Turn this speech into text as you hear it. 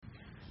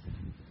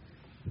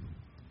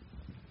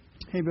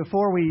Hey,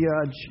 before we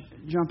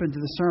jump into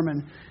the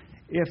sermon,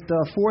 if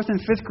the 4th and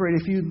 5th grade,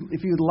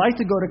 if you'd like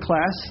to go to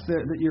class,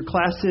 your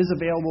class is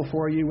available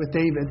for you with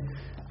David,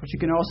 but you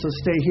can also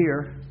stay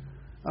here.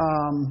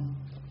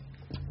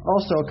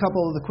 Also, a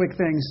couple of the quick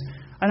things.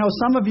 I know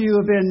some of you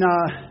have been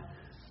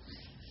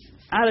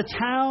out of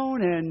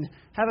town and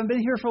haven't been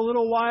here for a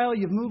little while.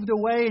 You've moved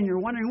away and you're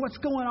wondering what's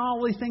going on.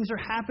 All these things are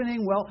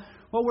happening. Well,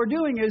 what we're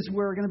doing is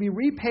we're going to be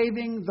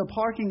repaving the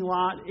parking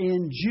lot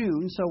in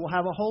June, so we'll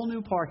have a whole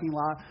new parking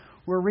lot.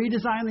 We're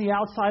redesigning the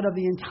outside of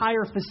the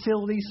entire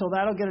facility, so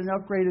that'll get an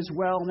upgrade as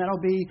well, and that'll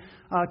be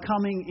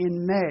coming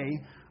in May.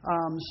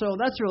 So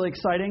that's really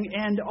exciting.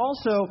 And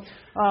also,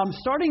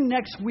 starting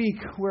next week,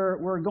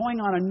 we're going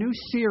on a new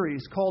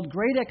series called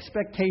Great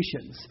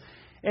Expectations.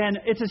 And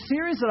it's a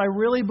series that I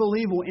really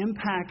believe will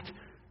impact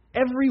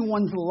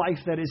everyone's life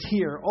that is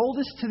here,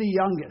 oldest to the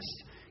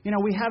youngest. You know,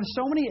 we have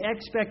so many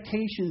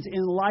expectations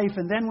in life,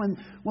 and then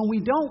when we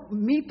don't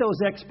meet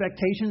those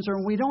expectations or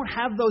when we don't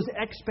have those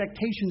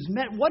expectations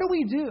met, what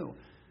do?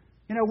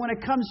 You know, when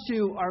it comes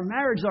to our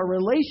marriage, our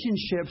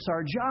relationships,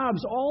 our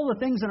jobs, all the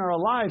things in our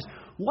lives,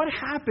 what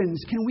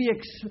happens? Can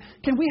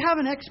we have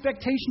an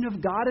expectation of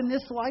God in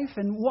this life?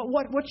 And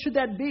what should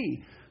that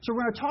be? So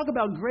we're going to talk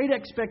about great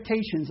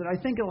expectations, and I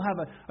think it'll have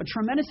a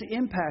tremendous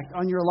impact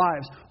on your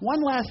lives.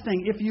 One last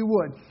thing, if you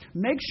would,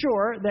 make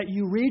sure that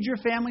you read your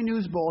family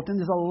news bulletin.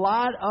 There's a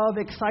lot of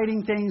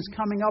exciting things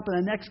coming up in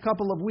the next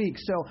couple of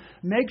weeks. So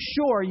make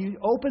sure you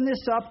open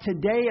this up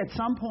today at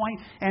some point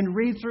and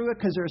read through it,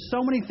 because there's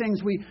so many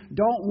things we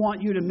don't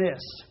want you to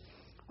miss.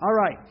 All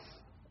right.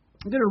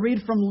 I'm going to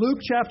read from Luke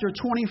chapter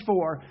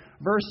 24,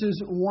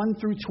 verses 1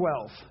 through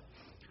 12.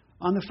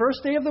 On the first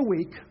day of the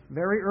week,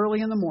 very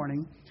early in the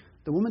morning,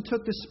 the woman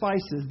took the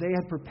spices they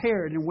had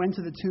prepared and went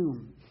to the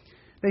tomb.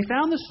 They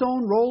found the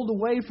stone rolled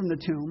away from the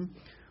tomb,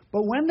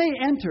 but when they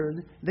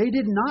entered, they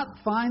did not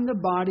find the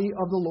body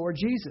of the Lord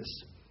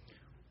Jesus.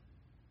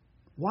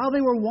 While they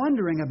were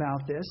wondering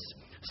about this,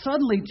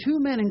 suddenly 2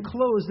 men in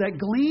clothes that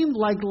gleamed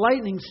like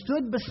lightning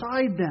stood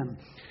beside them.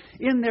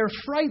 In their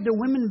fright, the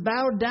women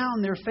bowed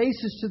down their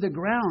faces to the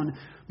ground.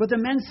 But the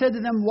men said to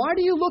them, "Why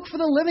do you look for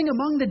the living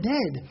among the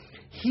dead?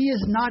 He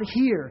is not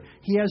here.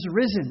 He has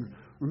risen.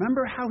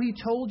 Remember how he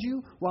told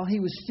you while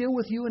he was still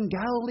with you in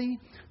Galilee?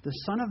 The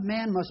Son of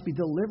Man must be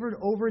delivered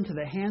over into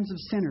the hands of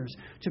sinners,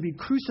 to be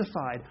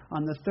crucified,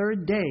 on the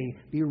third day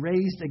be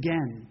raised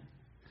again."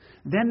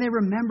 Then they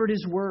remembered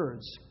his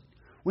words.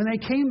 When they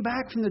came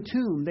back from the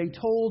tomb, they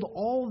told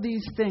all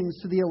these things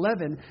to the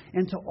 11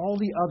 and to all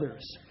the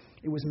others.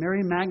 It was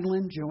Mary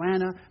Magdalene,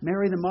 Joanna,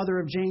 Mary the mother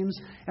of James,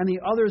 and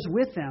the others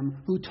with them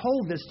who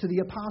told this to the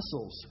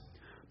apostles.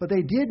 But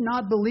they did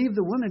not believe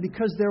the women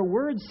because their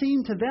words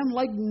seemed to them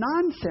like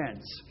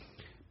nonsense.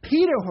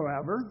 Peter,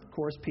 however, of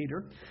course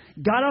Peter,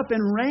 got up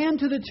and ran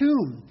to the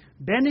tomb.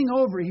 Bending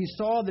over, he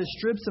saw the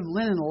strips of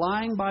linen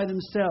lying by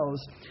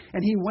themselves,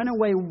 and he went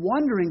away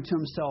wondering to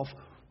himself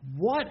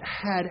what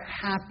had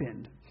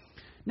happened.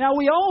 Now,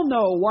 we all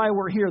know why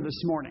we're here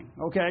this morning,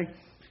 okay?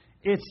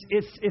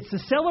 It's the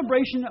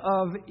celebration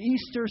of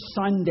Easter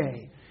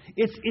Sunday.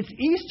 It's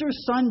Easter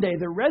Sunday,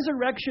 the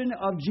resurrection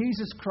of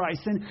Jesus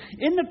Christ. And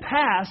in the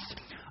past,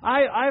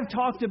 I've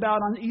talked about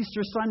on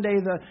Easter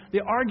Sunday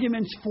the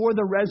arguments for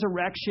the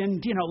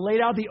resurrection, laid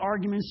out the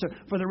arguments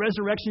for the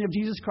resurrection of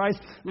Jesus Christ.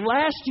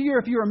 Last year,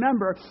 if you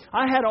remember,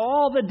 I had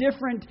all the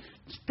different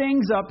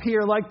things up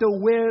here, like the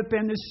whip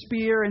and the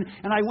spear, and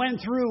I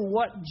went through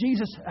what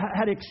Jesus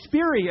had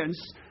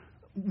experienced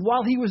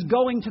while he was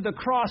going to the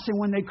cross and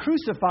when they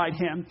crucified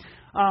him.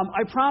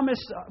 I promise,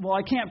 well,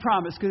 I can't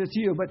promise because it's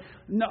you, but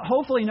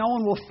hopefully no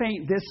one will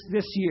faint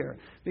this year.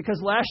 Because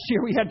last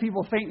year we had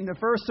people faint in the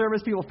first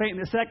service, people faint in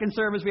the second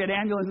service. We had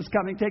ambulances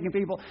coming, taking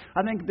people.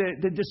 I think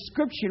the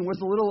description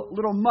was a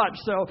little much.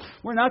 So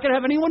we're not going to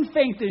have anyone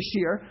faint this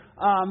year.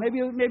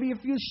 Maybe a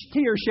few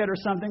tears shed or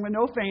something, but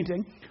no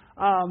fainting.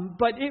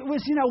 But it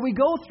was, we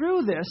go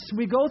through this.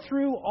 We go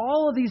through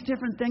all of these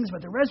different things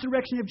about the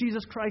resurrection of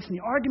Jesus Christ and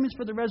the arguments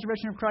for the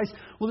resurrection of Christ.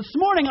 Well, this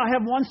morning I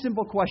have one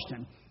simple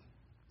question.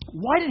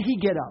 Why did he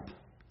get up?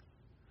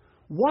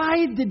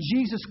 Why did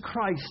Jesus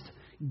Christ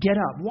get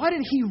up? Why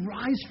did he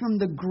rise from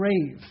the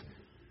grave?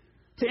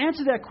 To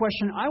answer that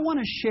question, I want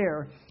to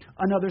share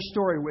another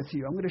story with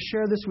you. I'm going to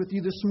share this with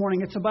you this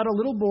morning. It's about a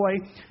little boy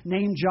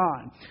named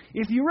John.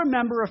 If you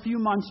remember a few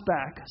months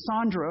back,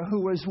 Sandra,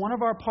 who was one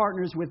of our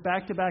partners with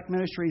Back to Back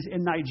Ministries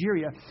in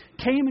Nigeria,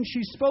 came and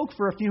she spoke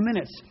for a few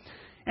minutes.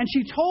 And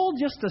she told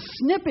just a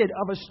snippet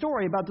of a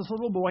story about this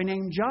little boy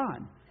named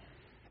John.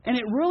 And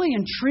it really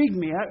intrigued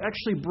me. It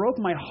actually broke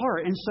my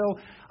heart. And so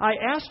I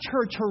asked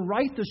her to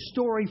write the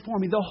story for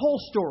me, the whole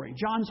story,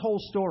 John's whole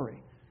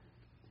story.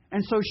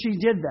 And so she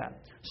did that.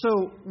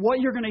 So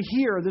what you're going to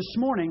hear this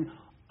morning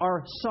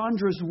are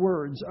Sandra's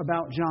words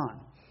about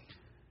John.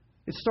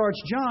 It starts,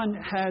 John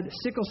had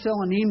sickle cell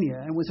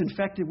anemia and was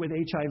infected with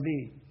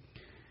HIV.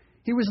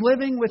 He was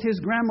living with his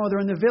grandmother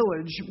in the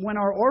village when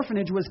our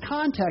orphanage was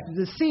contacted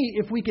to see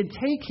if we could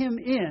take him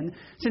in,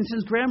 since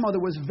his grandmother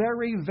was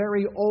very,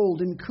 very old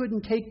and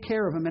couldn't take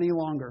care of him any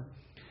longer.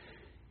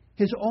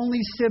 His only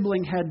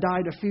sibling had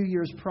died a few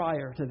years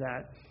prior to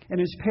that, and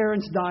his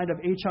parents died of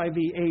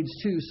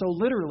HIV/AIDS too. So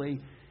literally,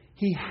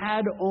 he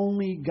had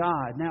only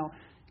God. Now,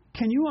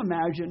 can you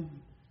imagine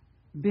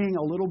being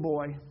a little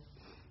boy?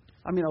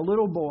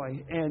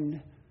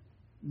 And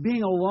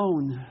being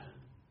alone,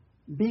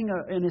 being,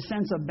 in a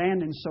sense,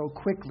 abandoned so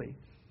quickly.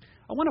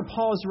 I want to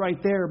pause right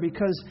there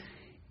because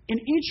in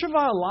each of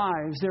our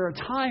lives, there are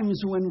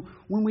times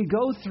when we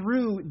go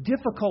through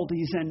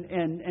difficulties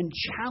and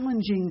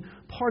challenging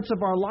parts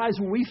of our lives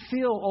where we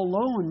feel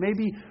alone.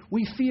 Maybe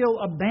we feel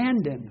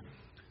abandoned.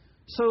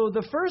 So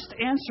the first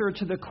answer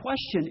to the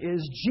question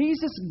is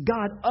Jesus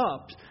got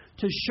up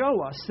to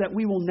show us that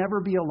we will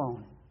never be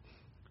alone.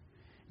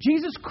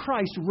 Jesus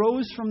Christ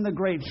rose from the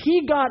grave.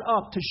 He got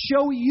up to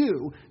show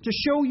you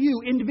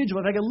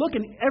individually. If I could look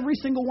in every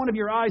single one of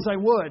your eyes, I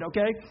would,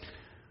 okay?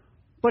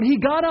 But He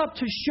got up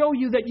to show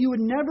you that you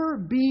would never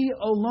be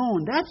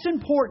alone. That's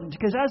important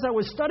because as I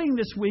was studying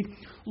this week,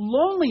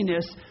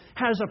 loneliness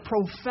has a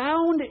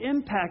profound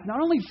impact, not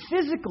only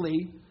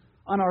physically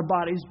on our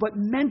bodies, but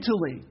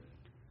mentally.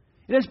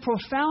 It has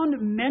profound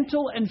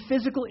mental and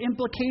physical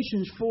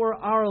implications for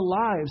our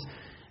lives.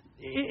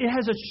 It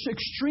has an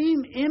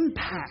extreme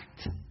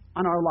impact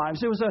on our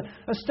lives. There was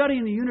a study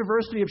in the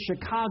University of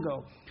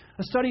Chicago,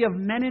 a study of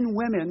men and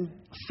women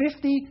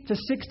 50 to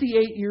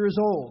 68 years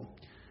old.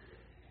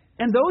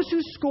 And those who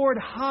scored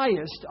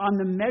highest on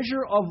the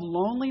measure of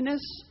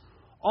loneliness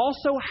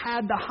also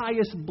had the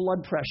highest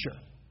blood pressure.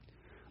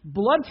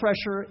 Blood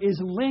pressure is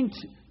linked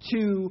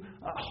to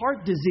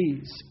heart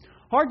disease.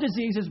 Heart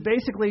disease is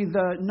basically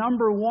the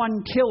number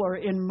one killer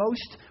in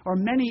most or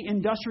many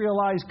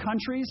industrialized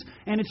countries,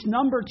 and it's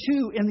number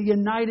 2 in the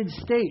United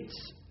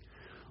States.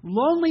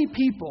 Lonely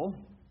people,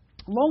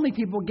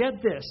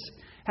 get this,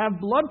 have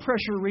blood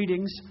pressure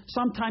readings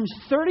sometimes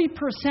 30%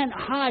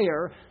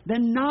 higher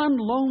than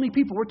non-lonely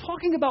people. We're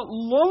talking about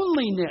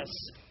loneliness.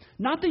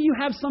 Not that you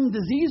have some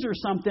disease or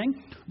something,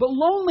 but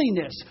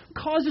loneliness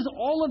causes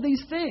all of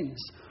these things.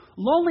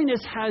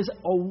 Loneliness has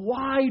a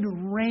wide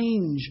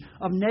range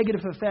of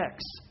negative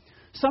effects.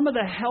 Some of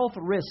the health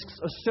risks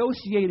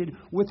associated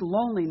with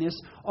loneliness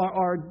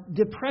are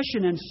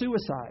depression and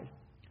suicide,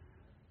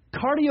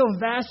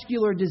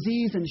 cardiovascular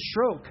disease and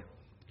stroke,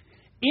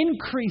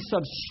 increase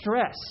of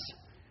stress.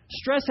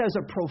 Stress has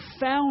a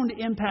profound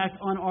impact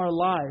on our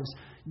lives.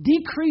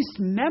 Decreased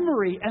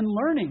memory and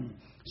learning.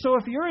 So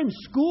if you're in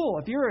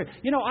school,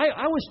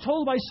 I was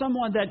told by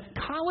someone that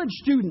college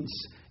students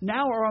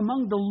now are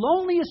among the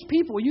loneliest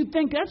people. You'd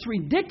think that's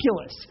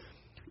ridiculous.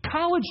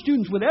 College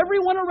students with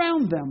everyone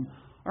around them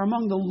are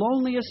among the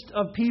loneliest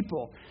of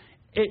people.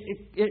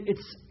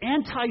 It's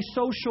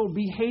antisocial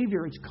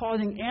behavior. It's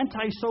causing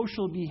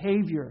antisocial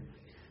behavior.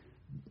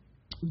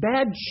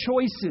 Bad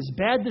choices,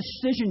 bad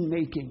decision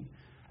making,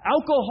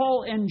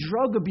 alcohol and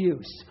drug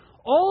abuse.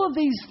 All of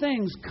these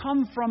things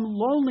come from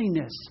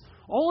loneliness.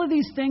 All of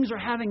these things are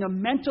having a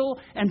mental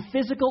and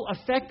physical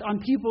effect on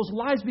people's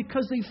lives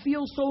because they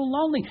feel so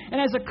lonely.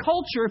 And as a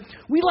culture,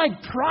 we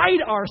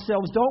pride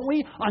ourselves, don't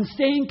we, on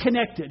staying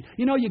connected.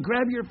 You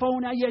grab your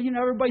phone,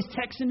 everybody's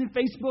texting and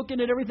Facebook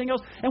and everything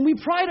else. And we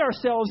pride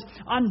ourselves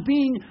on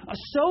being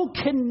so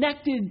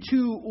connected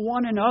to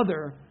one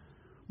another.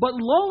 But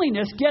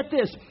loneliness, get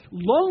this,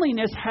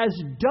 loneliness has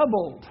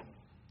doubled.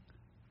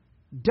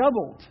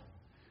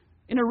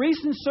 In a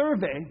recent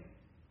survey,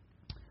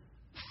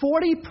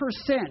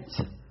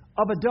 40%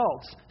 of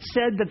adults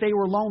said that they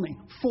were lonely.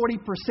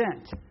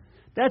 40%.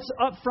 That's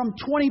up from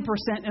 20%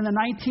 in the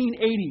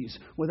 1980s.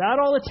 Without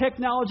all the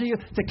technology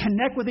to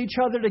connect with each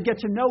other, to get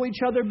to know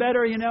each other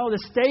better, to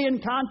stay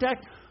in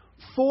contact,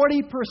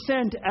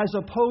 40% as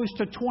opposed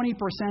to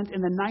 20%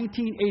 in the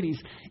 1980s.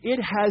 It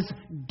has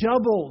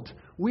doubled.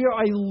 We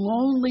are a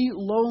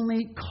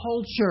lonely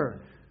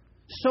culture.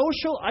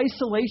 Social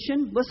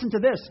isolation, listen to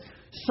this.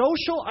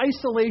 Social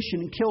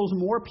isolation kills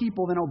more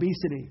people than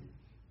obesity.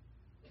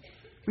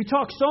 We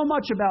talk so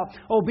much about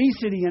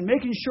obesity and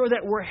making sure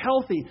that we're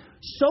healthy.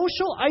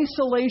 Social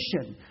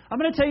isolation. I'm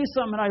going to tell you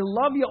something. I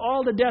love you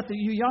all to death,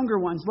 you younger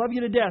ones. Love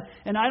you to death.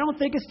 And I don't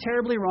think it's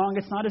terribly wrong.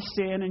 It's not a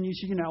sin and you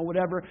should,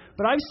 whatever.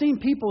 But I've seen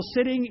people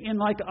sitting in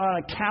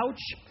a couch,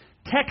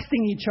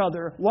 texting each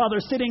other while they're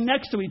sitting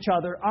next to each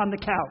other on the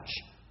couch.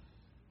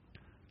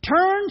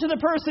 Turn to the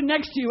person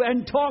next to you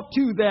and talk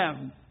to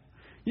them.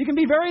 You can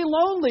be very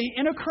lonely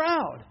in a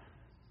crowd.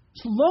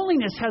 So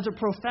loneliness has a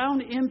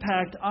profound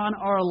impact on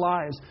our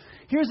lives.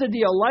 Here's the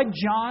deal. Like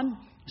John,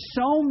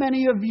 so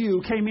many of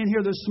you came in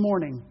here this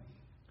morning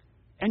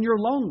and you're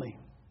lonely.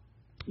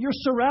 You're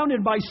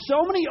surrounded by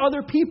so many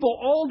other people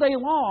all day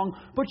long,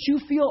 but you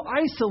feel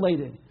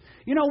isolated.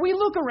 We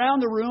look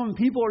around the room and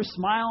people are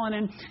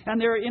smiling and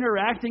they're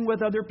interacting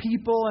with other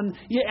people. And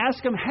you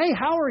ask them, hey,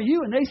 how are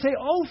you? And they say,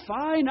 oh,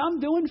 fine, I'm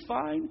doing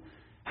fine.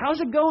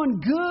 How's it going?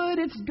 Good.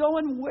 It's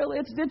going well.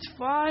 It's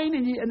fine.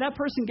 And that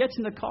person gets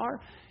in the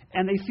car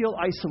and they feel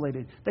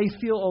isolated. They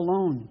feel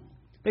alone.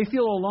 They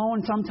feel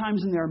alone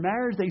sometimes in their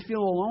marriage. They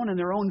feel alone in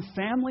their own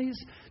families.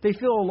 They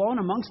feel alone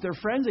amongst their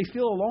friends. They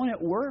feel alone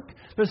at work.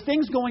 There's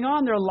things going on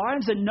in their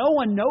lives that no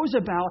one knows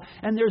about.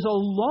 And there's a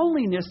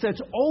loneliness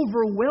that's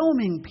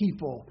overwhelming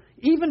people,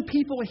 even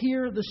people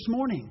here this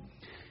morning.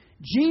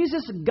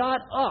 Jesus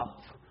got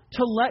up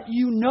to let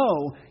you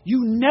know you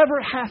never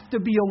have to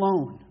be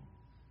alone.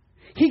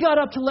 He got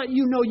up to let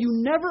you know you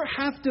never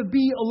have to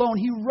be alone.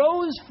 He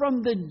rose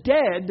from the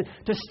dead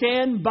to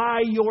stand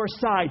by your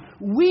side.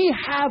 We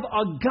have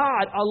a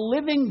God, a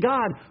living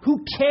God,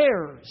 who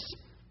cares.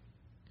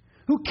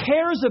 Who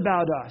cares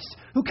about us.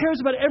 Who cares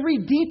about every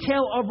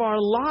detail of our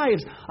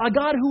lives. A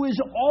God who is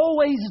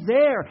always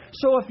there.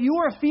 So if you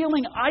are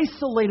feeling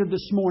isolated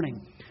this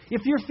morning,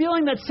 if you're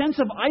feeling that sense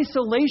of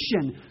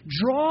isolation,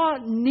 draw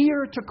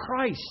near to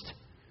Christ.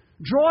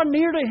 Draw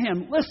near to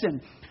Him.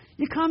 Listen,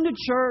 you come to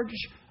church.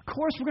 Of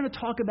course, we're going to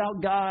talk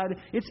about God.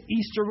 It's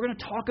Easter. We're going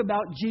to talk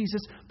about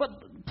Jesus. But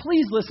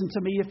please listen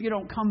to me if you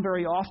don't come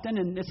very often.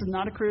 And this is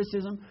not a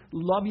criticism.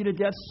 Love you to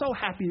death. So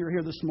happy you're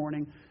here this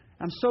morning.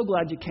 I'm so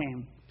glad you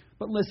came.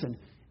 But listen,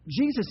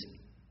 Jesus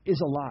is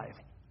alive.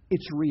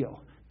 It's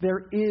real.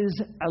 There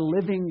is a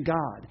living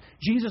God.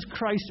 Jesus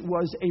Christ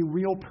was a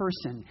real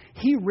person.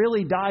 He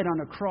really died on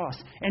a cross,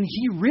 and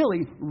He really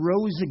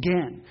rose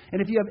again.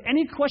 And if you have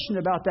any question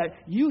about that,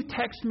 you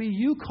text me,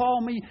 you call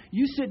me,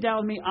 you sit down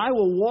with me. I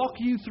will walk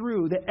you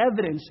through the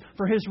evidence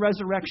for His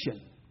resurrection.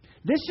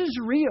 This is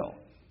real.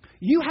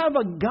 You have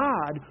a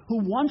God who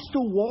wants to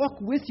walk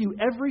with you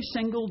every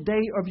single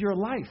day of your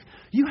life.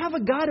 You have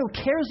a God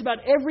who cares about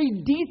every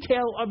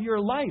detail of your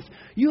life.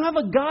 You have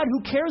a God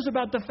who cares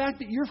about the fact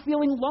that you're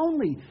feeling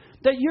lonely,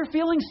 that you're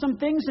feeling some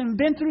things and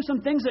been through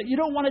some things that you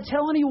don't want to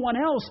tell anyone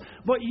else,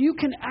 but you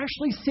can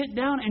actually sit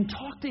down and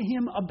talk to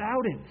Him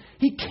about it.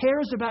 He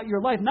cares about your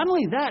life. Not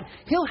only that,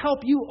 He'll help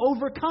you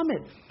overcome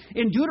it.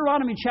 In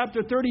Deuteronomy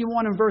chapter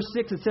 31 and verse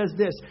 6, it says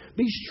this,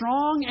 "Be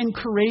strong and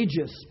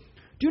courageous.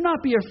 Do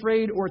not be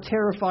afraid or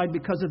terrified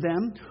because of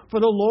them, for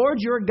the Lord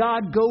your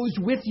God goes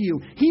with you.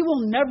 He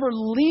will never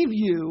leave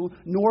you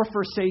nor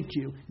forsake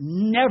you."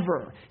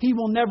 Never. He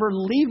will never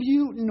leave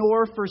you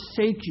nor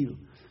forsake you.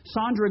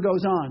 Sandra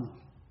goes on.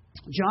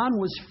 John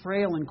was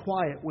frail and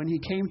quiet when he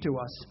came to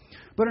us,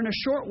 but in a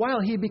short while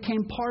he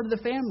became part of the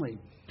family.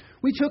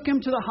 We took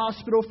him to the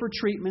hospital for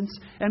treatments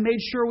and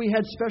made sure we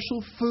had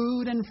special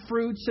food and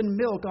fruits and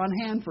milk on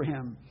hand for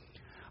him.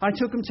 I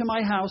took him to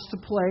my house to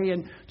play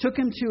and took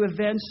him to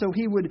events so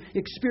he would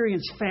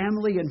experience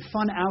family and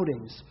fun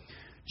outings.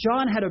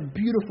 John had a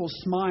beautiful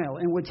smile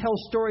and would tell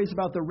stories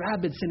about the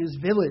rabbits in his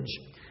village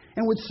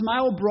and would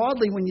smile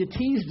broadly when you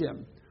teased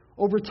him.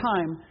 Over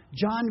time,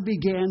 John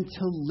began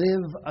to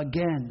live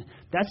again.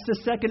 That's the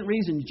second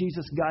reason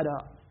Jesus got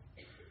up.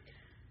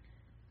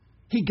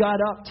 He got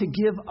up to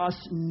give us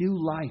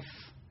new life.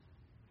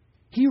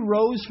 He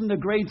rose from the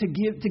grave to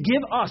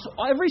give us,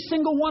 every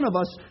single one of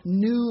us,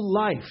 new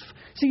life.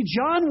 See,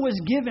 John was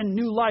given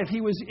new life. He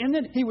was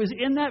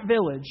in that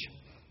village,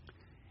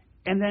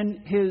 and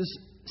then his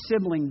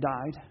sibling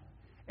died,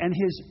 and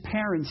his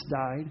parents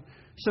died.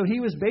 So he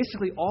was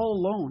basically all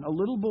alone, a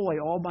little boy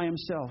all by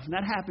himself. And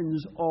that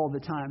happens all the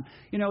time.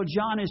 You know,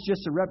 John is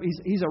just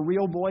he's a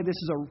real boy. This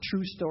is a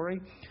true story.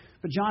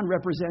 But John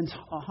represents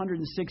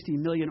 160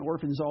 million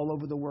orphans all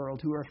over the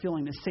world who are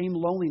feeling the same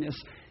loneliness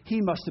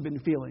he must have been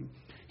feeling.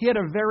 He had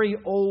a very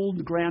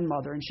old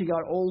grandmother, and she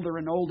got older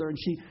and older, and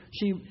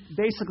she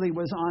basically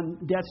was on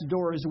death's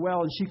door as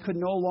well, and she could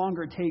no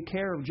longer take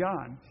care of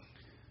John.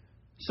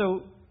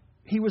 So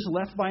he was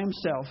left by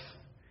himself.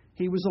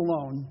 He was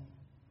alone.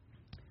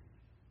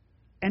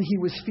 And he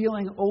was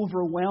feeling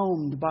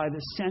overwhelmed by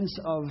the sense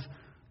of,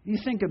 you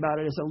think about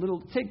it as a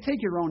little,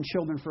 take your own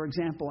children, for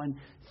example, and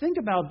think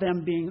about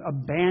them being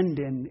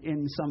abandoned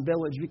in some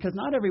village, because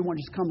not everyone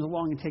just comes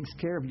along and takes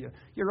care of you.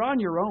 You're on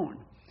your own.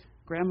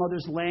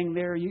 Grandmother's laying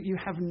there. You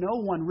have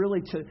no one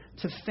really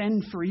to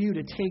fend for you,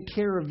 to take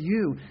care of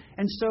you.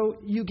 And so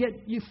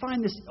you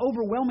find this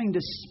overwhelming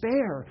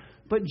despair.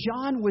 But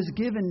John was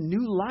given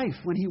new life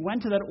when he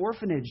went to that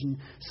orphanage, and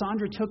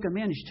Sandra took him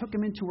in. She took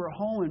him into her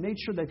home and made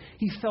sure that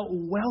he felt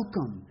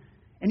welcome.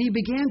 And he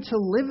began to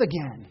live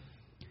again.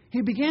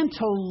 He began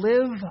to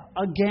live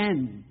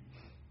again.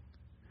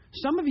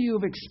 Some of you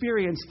have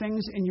experienced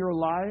things in your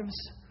lives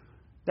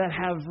that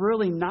have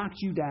really knocked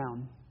you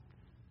down,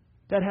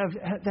 that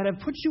have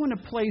put you in a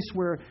place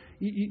where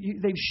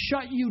they've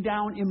shut you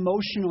down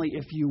emotionally,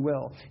 if you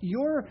will.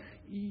 You're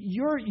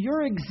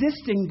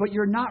existing, but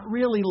you're not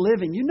really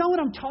living. You know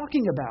what I'm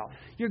talking about.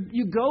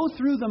 You go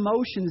through the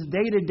motions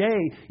day to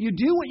day. You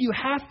do what you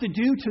have to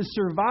do to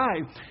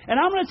survive. And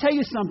I'm going to tell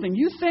you something.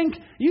 You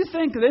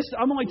think this,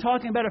 I'm only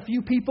talking about a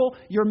few people.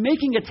 You're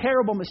making a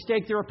terrible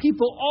mistake. There are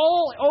people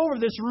all over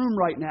this room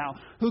right now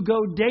who go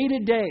day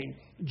to day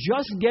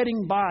just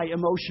getting by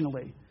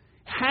emotionally,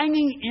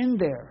 hanging in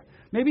there.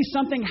 Maybe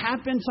something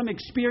happened, some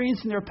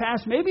experience in their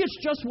past. Maybe it's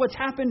just what's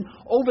happened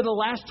over the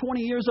last 20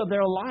 years of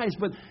their lives,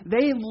 but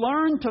they've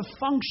learned to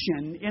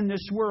function in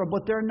this world,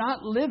 but they're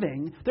not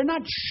living. They're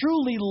not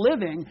truly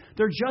living.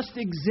 They're just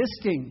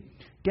existing.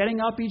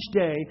 getting up each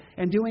day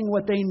and doing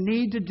what they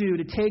need to do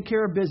to take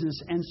care of business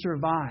and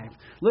survive.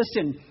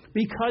 Listen,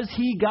 because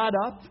He got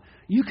up,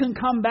 you can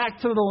come back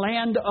to the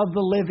land of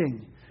the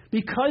living.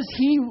 Because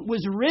He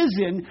was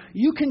risen,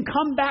 you can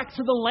come back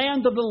to the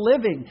land of the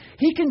living.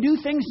 He can do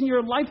things in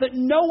your life that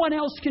no one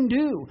else can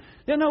do.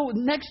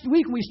 Next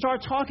week we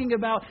start talking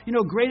about,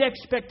 great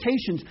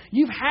expectations.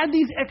 You've had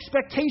these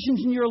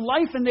expectations in your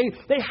life and they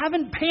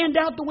haven't panned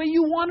out the way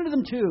you wanted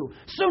them to.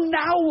 So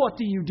now what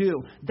do you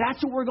do?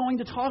 That's what we're going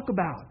to talk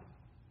about.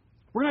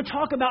 We're going to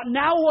talk about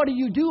now what do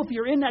you do if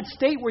you're in that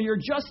state where you're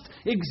just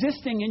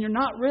existing and you're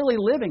not really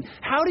living?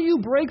 How do you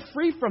break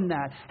free from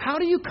that? How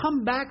do you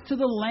come back to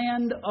the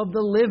land of the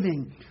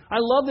living? I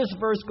love this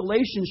verse,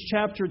 Galatians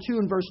chapter 2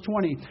 and verse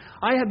 20.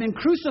 I have been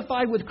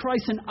crucified with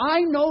Christ, and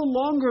I no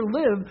longer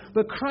live,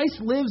 but Christ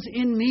lives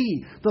in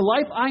me. The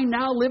life I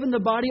now live in the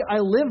body, I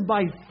live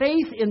by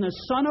faith in the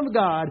Son of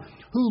God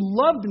who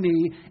loved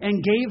me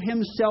and gave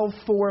Himself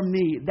for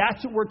me.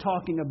 That's what we're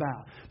talking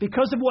about.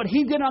 Because of what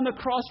He did on the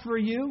cross for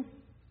you,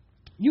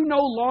 you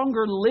no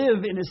longer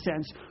live in a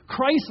sense.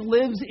 Christ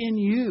lives in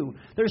you.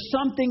 There's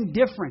something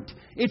different.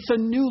 It's a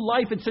new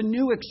life. It's a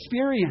new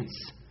experience.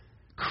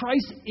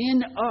 Christ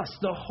in us,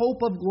 the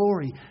hope of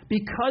glory.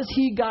 Because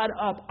He got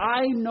up,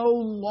 I no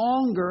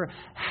longer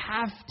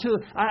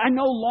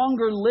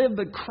live,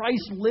 but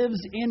Christ lives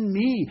in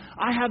me.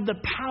 I have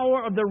the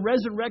power of the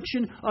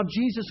resurrection of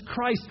Jesus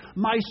Christ.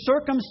 My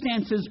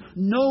circumstances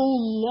no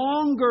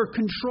longer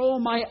control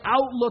my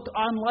outlook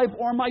on life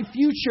or my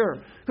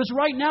future. Because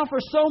right now, for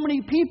so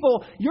many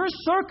people, your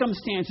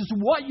circumstances,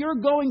 what you're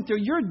going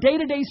through, your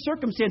day-to-day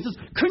circumstances,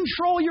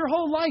 control your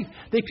whole life.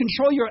 They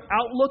control your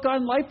outlook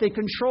on life. They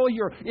control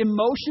your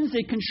emotions.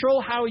 They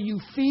control how you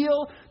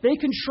feel. They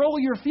control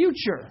your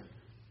future.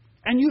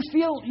 And you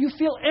feel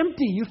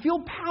empty. You feel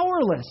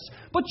powerless.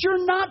 But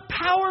you're not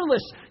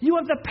powerless. You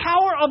have the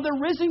power of the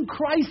risen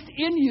Christ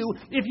in you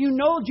if you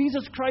know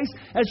Jesus Christ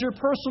as your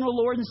personal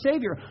Lord and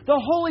Savior. The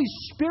Holy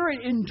Spirit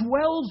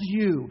indwells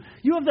you.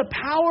 You have the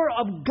power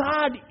of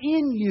God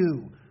in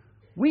you.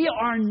 We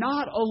are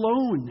not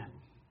alone.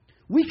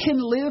 We can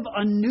live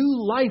a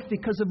new life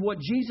because of what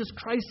Jesus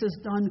Christ has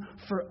done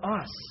for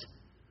us.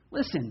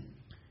 Listen,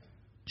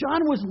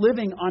 John was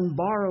living on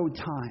borrowed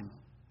time.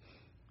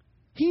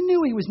 He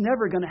knew he was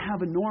never going to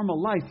have a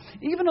normal life.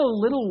 Even a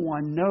little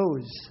one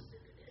knows.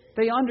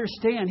 They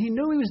understand. He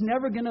knew he was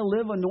never going to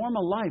live a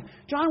normal life.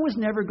 John was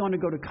never going to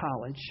go to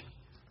college.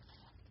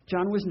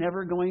 John was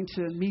never going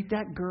to meet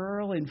that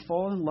girl and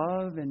fall in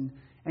love and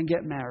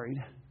get married.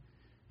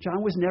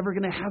 John was never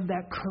going to have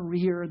that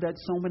career that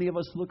so many of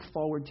us look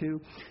forward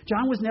to.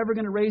 John was never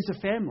going to raise a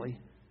family.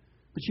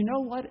 But you know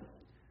what?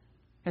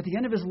 At the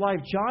end of his life,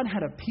 John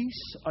had a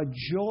peace, a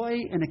joy,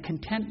 and a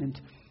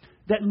contentment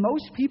that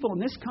most people in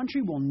this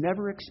country will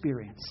never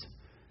experience.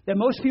 That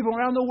most people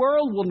around the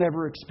world will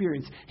never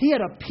experience. He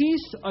had a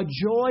peace, a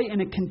joy,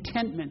 and a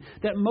contentment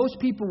that most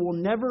people will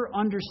never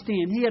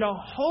understand. He had a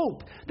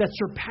hope that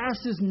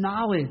surpasses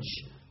knowledge.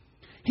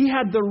 He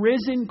had the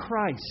risen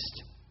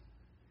Christ.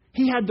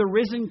 He had the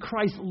risen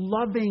Christ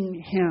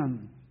loving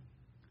him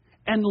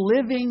and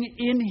living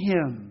in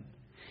him.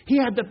 He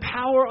had the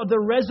power of the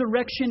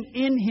resurrection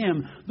in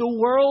him. The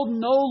world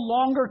no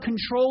longer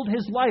controlled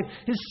his life.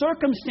 His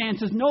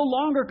circumstances no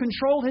longer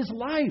controlled his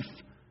life.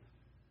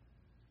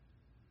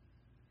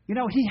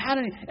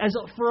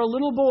 For a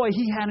little boy,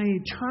 he had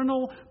an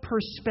eternal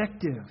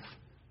perspective.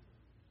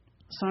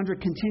 Sandra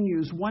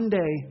continues, one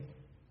day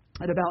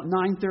at about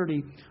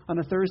 9:30 on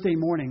a Thursday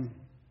morning,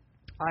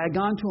 I had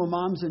gone to a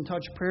Moms in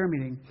Touch prayer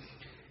meeting.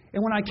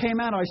 And when I came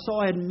out, I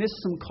saw I had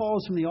missed some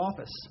calls from the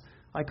office.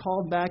 I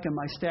called back and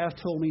my staff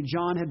told me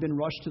John had been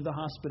rushed to the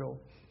hospital.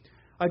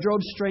 I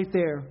drove straight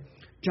there.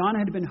 John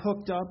had been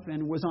hooked up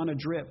and was on a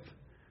drip.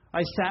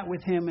 I sat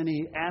with him and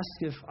he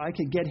asked if I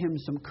could get him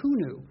some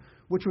kunu,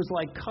 which was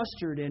like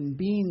custard and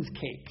beans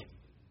cake.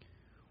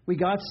 We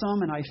got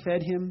some and I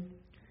fed him.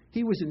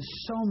 He was in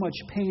so much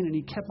pain and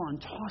he kept on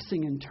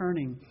tossing and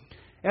turning.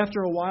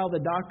 After a while, the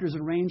doctors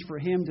arranged for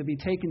him to be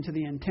taken to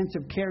the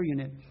intensive care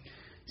unit,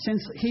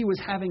 since he was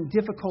having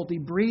difficulty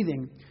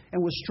breathing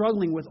and was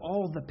struggling with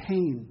all the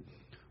pain.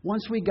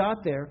 Once we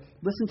got there,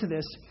 listen to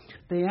this,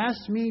 they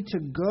asked me to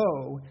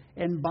go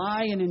and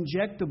buy an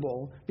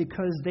injectable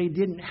because they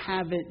didn't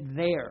have it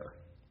there.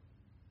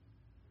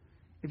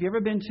 Have you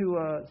ever been to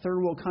a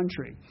third world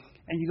country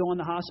and you go in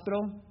the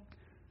hospital?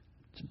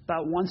 It's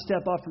about one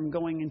step up from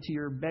going into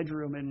your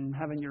bedroom and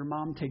having your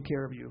mom take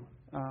care of you,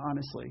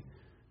 honestly.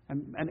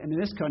 And in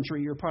this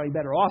country, you're probably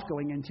better off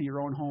going into your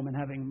own home and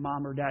having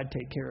mom or dad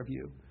take care of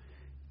you.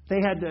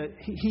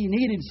 He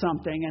needed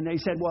something, and they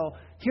said, well,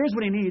 here's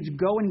what he needs.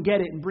 Go and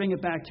get it and bring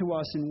it back to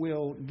us, and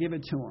we'll give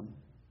it to him.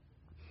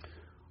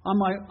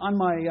 On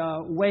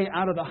my way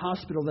out of the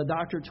hospital, the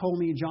doctor told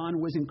me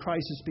John was in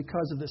crisis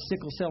because of the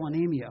sickle cell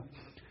anemia.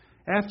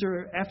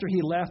 After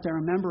he left, I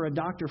remember a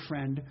doctor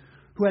friend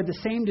who had the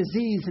same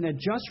disease and had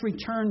just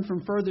returned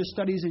from further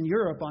studies in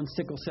Europe on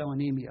sickle cell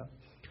anemia.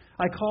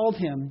 I called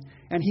him,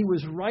 and he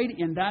was right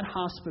in that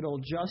hospital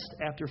just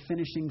after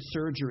finishing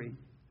surgery.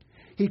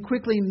 He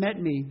quickly met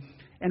me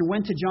and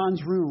went to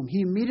John's room.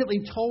 He immediately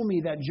told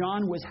me that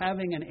John was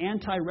having an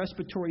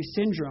anti-respiratory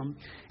syndrome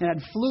and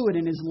had fluid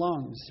in his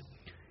lungs.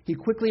 He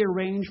quickly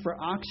arranged for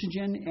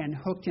oxygen and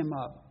hooked him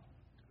up.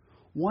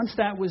 Once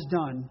that was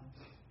done,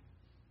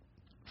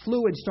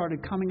 fluid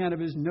started coming out of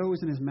his nose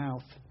and his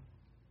mouth.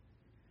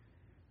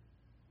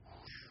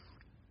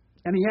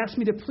 And he asked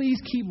me to please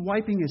keep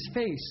wiping his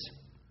face.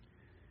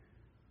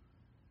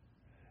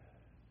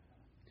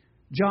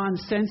 John,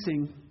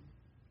 sensing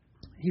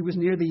he was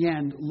near the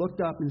end, looked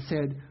up and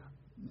said,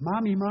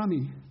 "Mommy,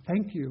 Mommy,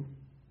 thank you.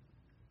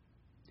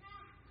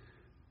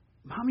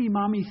 Mommy,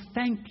 Mommy,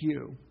 thank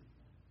you."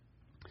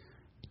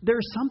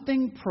 There's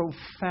something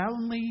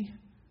profoundly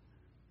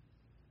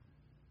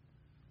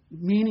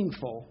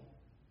meaningful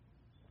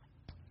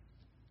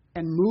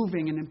and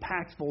moving and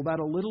impactful about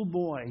a little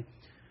boy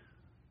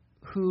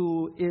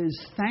who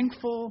is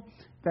thankful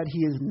that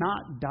he is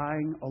not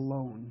dying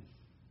alone.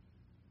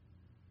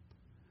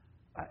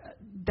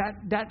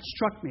 That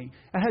struck me.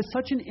 It has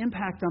such an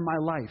impact on my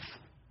life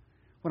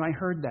when I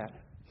heard that.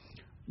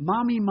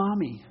 "Mommy,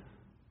 Mommy,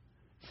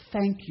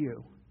 thank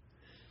you,"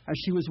 as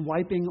she was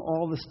wiping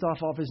all the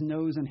stuff off his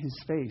nose and his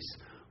face.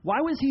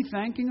 Why was he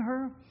thanking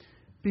her?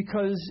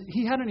 Because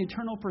he had an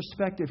eternal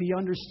perspective. He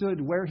understood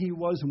where he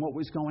was and what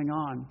was going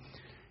on.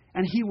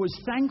 And he was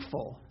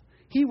thankful.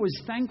 He was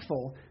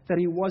thankful that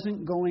he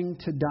wasn't going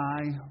to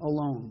die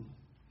alone.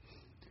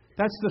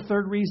 That's the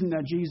third reason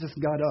that Jesus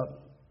got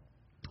up.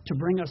 To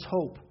bring us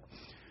hope.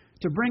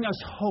 To bring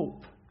us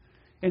hope.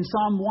 In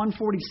Psalm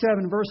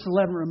 147, verse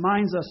 11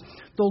 reminds us,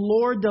 "The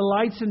Lord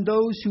delights in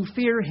those who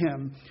fear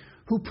Him,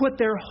 who put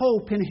their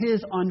hope in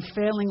His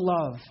unfailing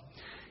love."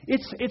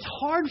 It's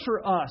hard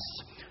for us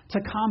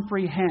to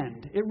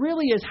comprehend. It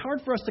really is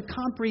hard for us to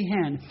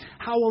comprehend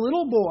how a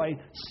little boy,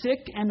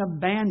 sick and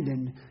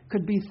abandoned,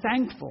 could be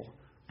thankful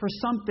for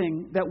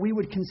something that we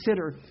would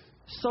consider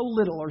so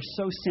little or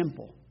so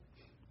simple.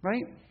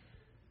 Right?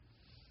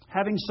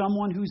 Having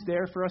someone who's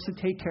there for us to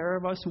take care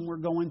of us when we're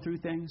going through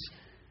things.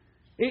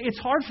 It's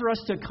hard for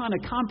us to kind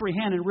of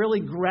comprehend and really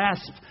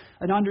grasp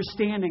an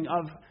understanding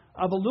of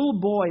a little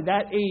boy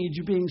that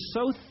age being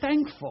so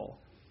thankful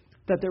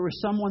that there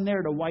was someone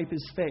there to wipe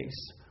his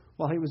face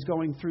while he was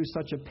going through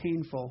such a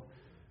painful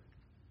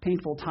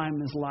time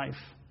in his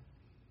life.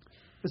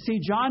 But see,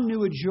 John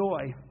knew a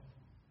joy,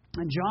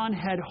 and John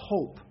had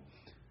hope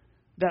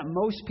that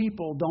most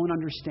people don't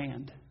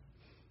understand.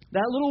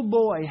 That little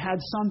boy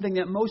had something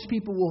that most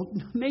people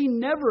may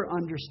never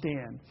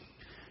understand.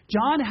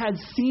 John had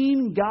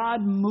seen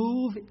God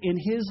move in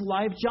his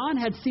life. John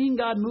had seen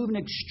God move in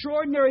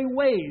extraordinary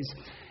ways.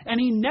 And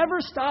he never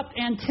stopped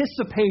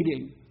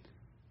anticipating.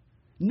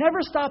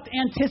 Never stopped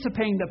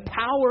anticipating the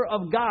power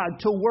of God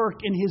to work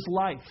in his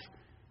life.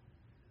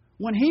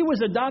 When he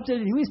was adopted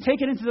and he was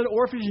taken into the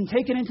orphanage and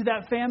taken into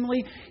that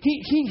family,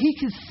 he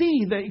could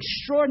see the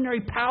extraordinary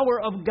power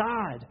of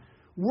God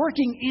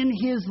working in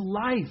his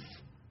life.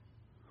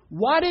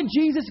 Why did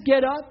Jesus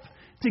get up?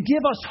 To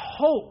give us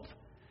hope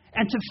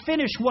and to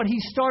finish what He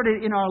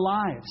started in our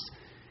lives.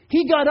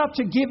 He got up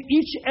to give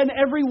each and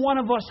every one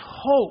of us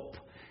hope.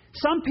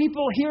 Some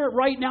people here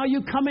right now,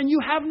 you come and you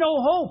have no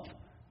hope.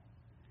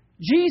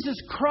 Jesus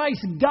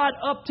Christ got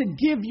up to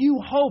give you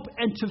hope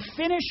and to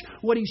finish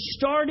what He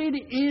started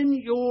in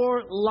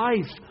your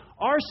life.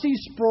 R.C.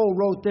 Sproul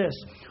wrote this: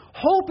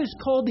 "Hope is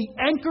called the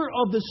anchor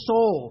of the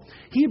soul."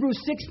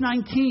 Hebrews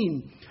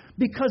 6:19.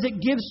 Because it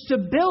gives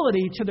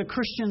stability to the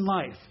Christian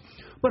life.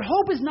 But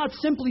hope is not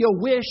simply a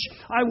wish,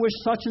 "I wish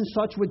such and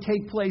such would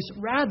take place."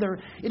 Rather,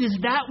 it is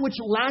that which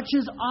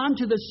latches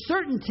onto the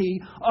certainty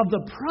of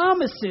the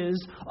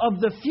promises of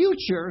the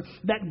future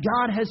that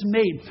God has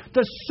made.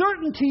 The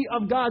certainty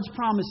of God's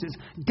promises.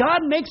 God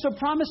makes a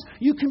promise,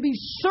 you can be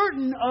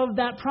certain of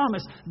that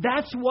promise.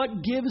 That's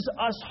what gives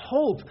us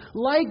hope.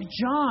 Like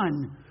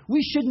John,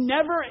 we should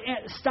never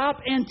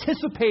stop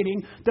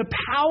anticipating the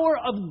power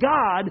of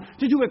God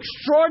to do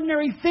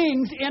extraordinary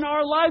things in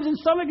our lives. And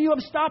some of you have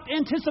stopped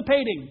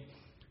anticipating.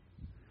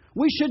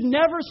 We should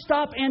never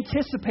stop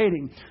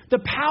anticipating the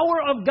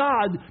power of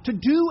God to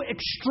do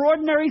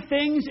extraordinary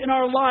things in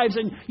our lives.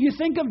 And you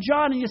think of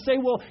John and you say,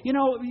 well,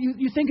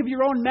 you think of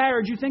your own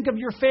marriage, you think of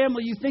your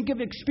family, you think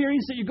of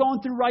experience that you're going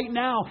through right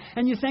now.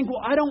 And you think, well,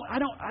 I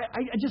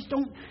just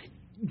don't.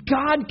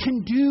 God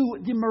can do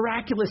the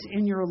miraculous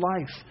in your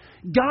life.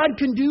 God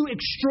can do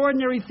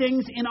extraordinary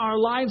things in our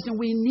lives, and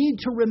we need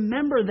to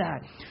remember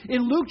that.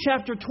 In Luke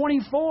chapter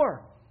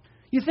 24,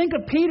 you think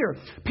of Peter.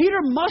 Peter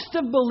must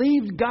have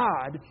believed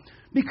God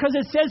because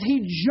it says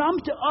he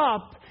jumped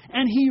up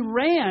and he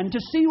ran to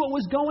see what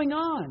was going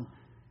on.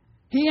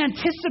 He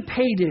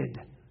anticipated.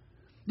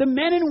 The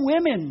men and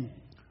women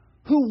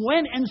who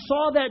went and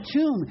saw that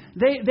tomb,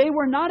 they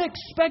were not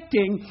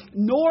expecting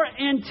nor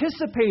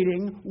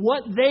anticipating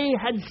what they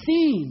had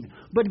seen.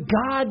 But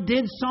God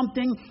did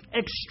something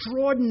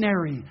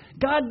extraordinary.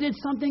 God did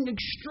something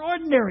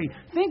extraordinary.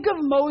 Think of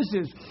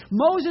Moses.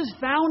 Moses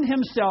found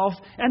himself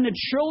and the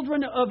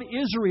children of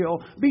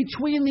Israel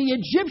between the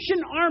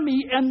Egyptian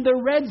army and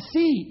the Red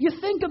Sea. You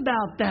think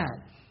about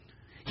that.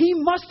 He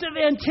must have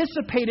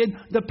anticipated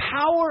the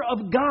power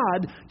of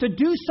God to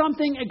do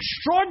something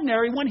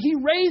extraordinary when he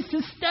raised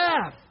his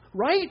staff,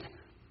 right?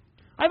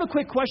 I have a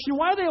quick question.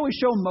 Why do they always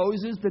show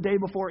Moses the day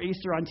before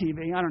Easter on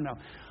TV? I don't know.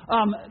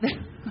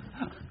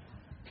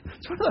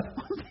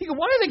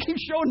 Why do they keep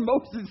showing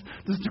Moses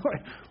the story?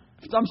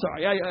 I'm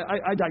sorry,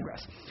 I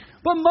digress.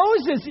 But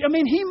Moses,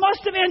 he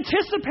must have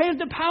anticipated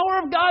the power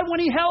of God when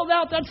he held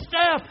out that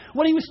staff,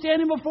 when he was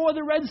standing before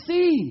the Red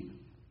Sea.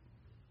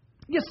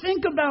 You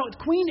think about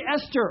Queen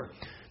Esther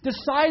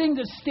deciding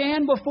to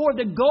go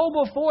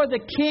before the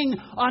king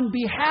on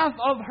behalf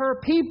of her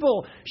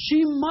people.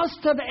 She must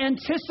have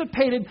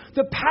anticipated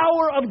the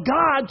power of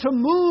God to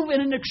move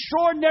in an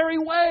extraordinary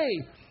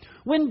way.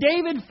 When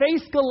David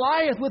faced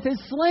Goliath with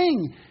his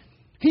sling,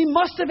 he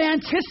must have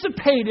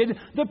anticipated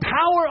the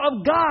power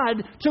of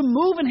God to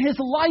move in his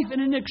life in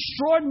an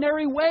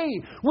extraordinary way.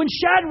 When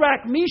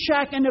Shadrach,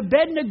 Meshach, and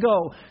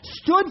Abednego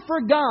stood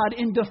for God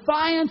in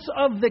defiance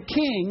of the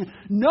king,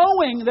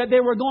 knowing that they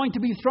were going to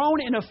be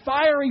thrown in a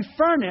fiery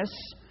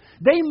furnace,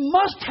 they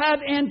must have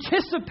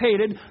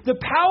anticipated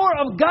the power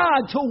of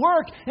God to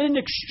work in an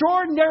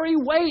extraordinary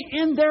way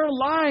in their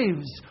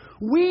lives.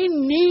 We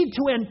need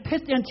to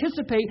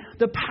anticipate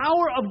the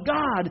power of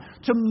God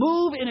to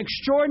move in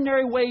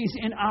extraordinary ways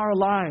in our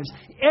lives.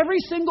 Every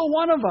single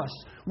one of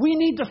us, we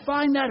need to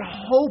find that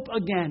hope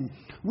again.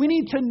 We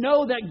need to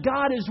know that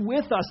God is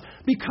with us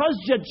because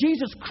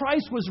Jesus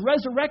Christ was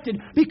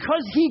resurrected,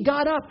 because he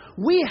got up.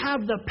 We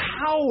have the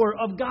power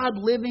of God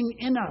living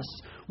in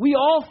us. We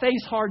all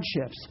face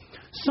hardships,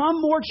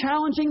 some more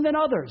challenging than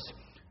others.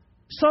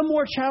 Some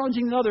more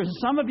challenging than others. And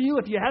some of you,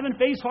 if you haven't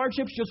faced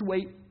hardships, just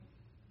wait.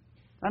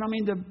 I don't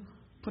mean to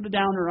put a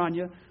downer on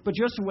you, but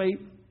just wait.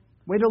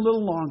 Wait a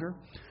little longer.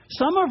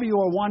 Some of you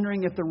are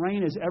wondering if the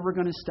rain is ever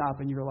going to stop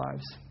in your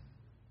lives.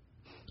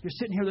 You're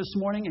sitting here this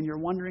morning and you're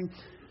wondering,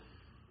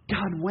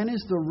 God, when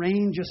is the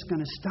rain just going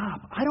to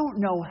stop? I don't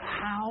know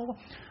how.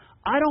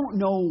 I don't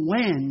know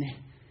when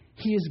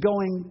he is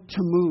going to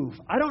move.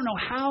 I don't know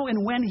how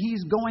and when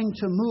he's going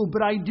to move,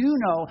 but I do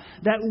know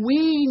that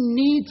we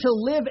need to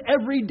live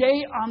every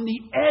day on the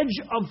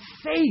edge of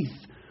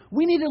faith.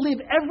 We need to live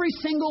every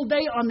single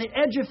day on the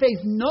edge of faith,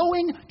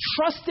 knowing,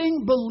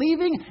 trusting,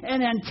 believing,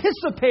 and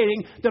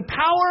anticipating the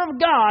power of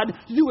God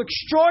to do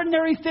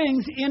extraordinary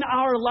things in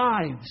our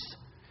lives.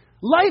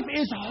 Life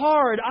is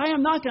hard. I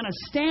am not going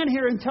to stand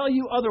here and tell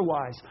you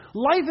otherwise.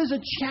 Life is a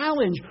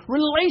challenge.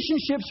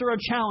 Relationships are a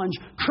challenge.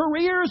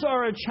 Careers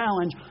are a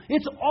challenge.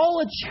 It's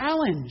all a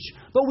challenge.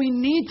 But we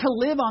need to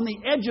live on the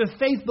edge of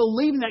faith,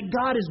 believing that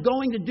God is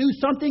going to do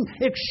something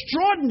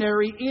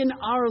extraordinary in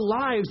our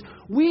lives.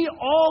 We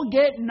all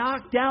get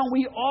knocked down.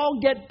 We all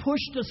get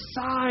pushed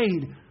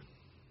aside.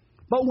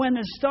 But when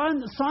the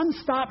sun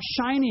stops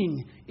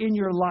shining in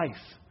your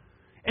life,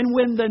 and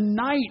when the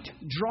night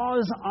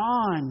draws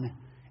on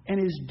and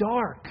is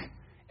dark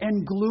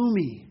and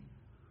gloomy,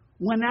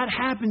 when that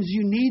happens,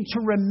 you need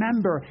to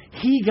remember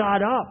he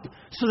got up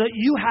so that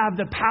you have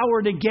the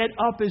power to get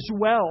up as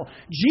well.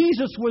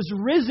 Jesus was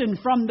risen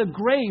from the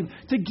grave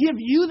to give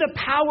you the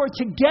power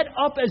to get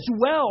up as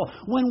well.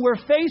 When we're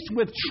faced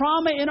with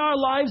trauma in our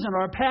lives and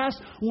our past,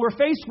 when we're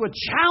faced with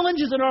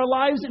challenges in our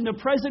lives in the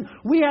present,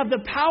 we have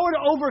the power to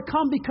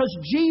overcome because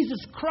Jesus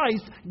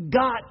Christ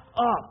got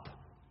up.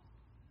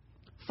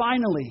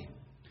 Finally,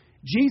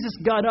 Jesus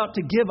got up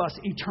to give us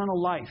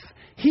eternal life.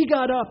 He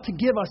got up to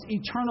give us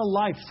eternal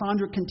life.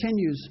 Sandra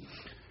continues.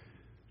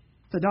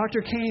 The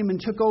doctor came and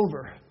took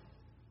over.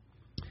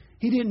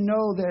 I didn't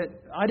know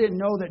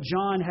that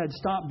John had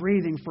stopped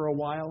breathing for a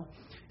while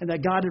and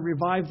that God had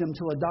revived him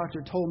till a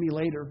doctor told me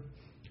later.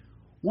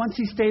 Once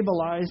he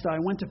stabilized, I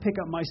went to pick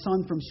up my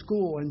son from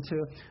school and to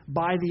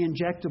buy the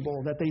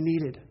injectable that they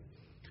needed.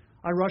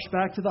 I rushed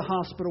back to the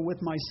hospital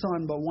with my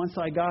son, but once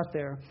I got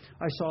there,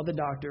 I saw the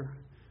doctor,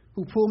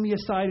 who pulled me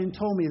aside and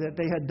told me that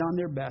they had done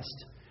their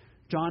best.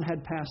 John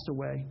had passed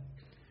away.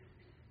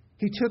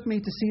 He took me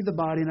to see the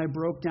body, and I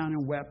broke down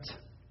and wept.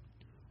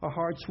 Our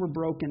hearts were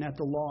broken at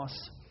the loss,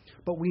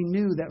 but we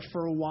knew that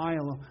for a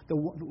while,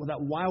 that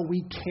while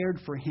we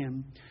cared for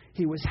him,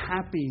 he was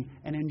happy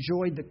and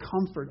enjoyed the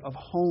comfort of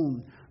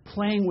home,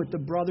 playing with the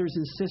brothers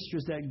and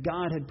sisters that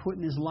God had put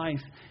in his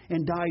life,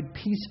 and died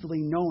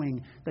peacefully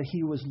knowing that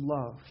he was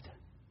loved.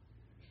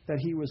 That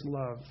he was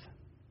loved.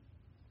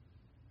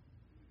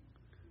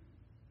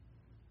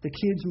 The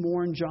kids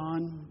mourned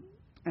John,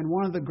 and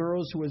one of the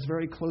girls who was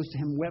very close to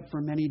him wept for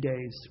many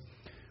days.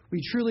 We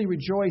truly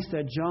rejoice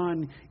that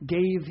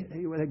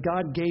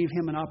God gave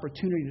him an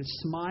opportunity to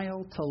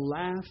smile, to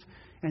laugh,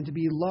 and to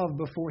be loved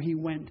before he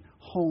went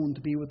home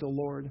to be with the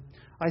Lord.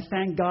 I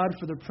thank God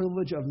for the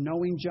privilege of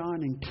knowing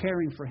John and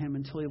caring for him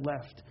until he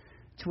left,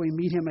 till we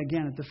meet him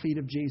again at the feet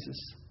of Jesus.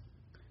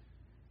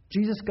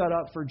 Jesus got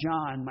up for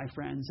John, my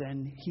friends,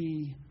 and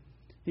he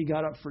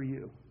got up for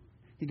you.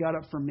 He got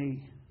up for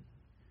me.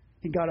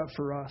 He got up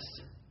for us.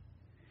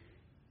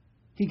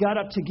 He got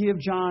up to give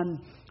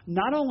John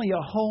not only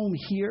a home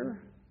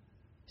here,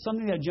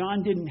 something that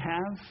John didn't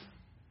have,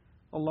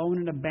 alone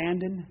and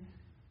abandoned.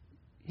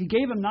 He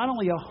gave him not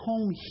only a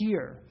home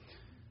here,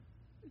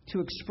 to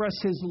express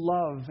his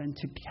love and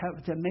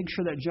to make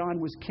sure that John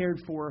was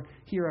cared for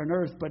here on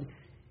earth, but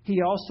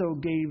he also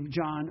gave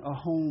John a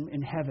home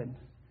in heaven.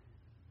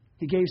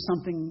 He gave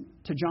something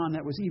to John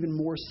that was even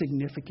more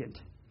significant.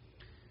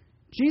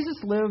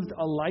 Jesus lived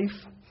a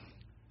life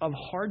of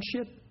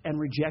hardship and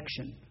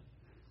rejection.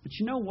 But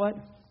you know what?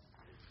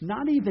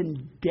 Not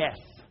even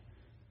death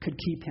could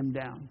keep him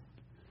down.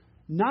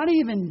 Not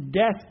even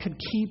death could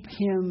keep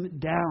him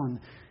down.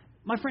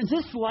 My friends,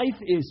 this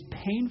life is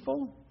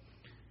painful.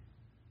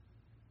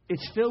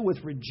 It's filled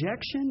with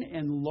rejection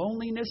and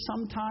loneliness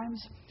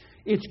sometimes.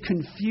 It's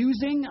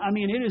confusing. I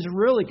mean, it is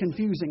really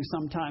confusing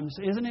sometimes,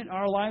 isn't it?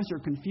 Our lives are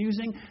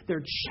confusing.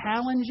 They're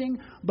challenging.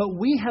 But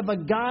we have a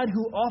God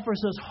who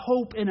offers us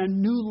hope in a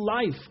new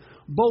life,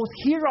 both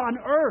here on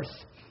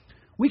earth.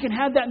 We can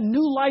have that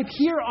new life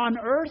here on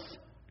earth.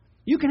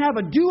 You can have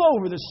a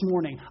do-over this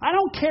morning. I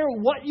don't care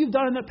what you've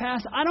done in the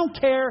past. I don't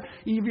care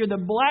if you're the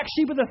black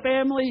sheep of the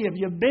family, if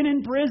you've been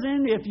in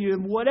prison, if you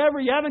whatever,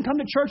 you haven't come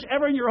to church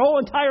ever in your whole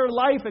entire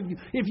life,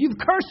 if you've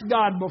cursed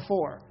God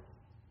before.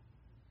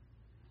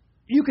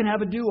 You can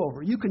have a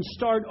do-over. You can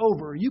start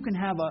over. You can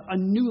have a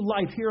new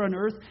life here on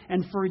earth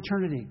and for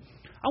eternity.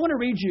 I want to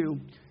read you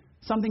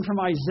something from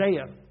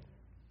Isaiah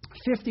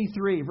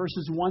 53,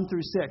 verses 1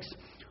 through 6.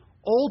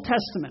 Old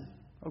Testament,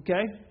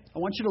 okay? I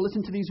want you to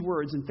listen to these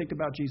words and think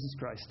about Jesus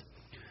Christ.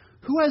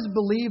 Who has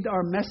believed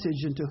our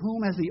message, and to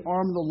whom has the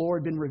arm of the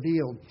Lord been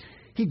revealed?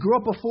 He grew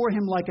up before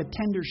him like a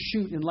tender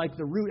shoot and like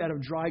the root out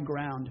of dry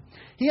ground.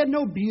 He had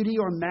no beauty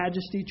or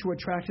majesty to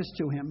attract us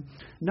to him,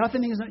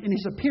 nothing in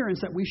his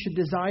appearance that we should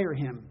desire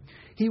him.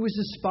 He was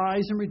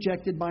despised and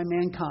rejected by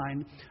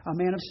mankind, a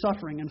man of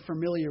suffering and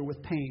familiar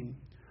with pain.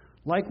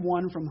 Like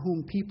one from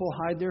whom people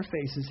hide their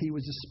faces, he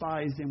was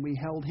despised, and we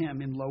held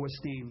him in low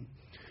esteem.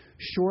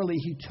 Surely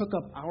he took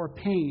up our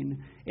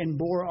pain and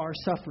bore our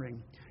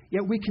suffering.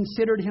 Yet we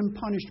considered him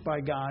punished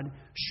by God,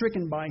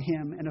 stricken by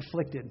him, and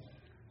afflicted.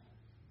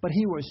 But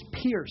he was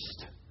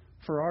pierced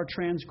for our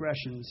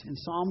transgressions. In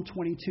Psalm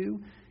 22,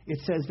 it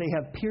says, they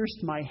have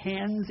pierced my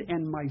hands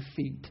and my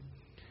feet.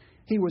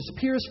 He was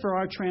pierced for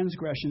our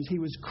transgressions. He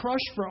was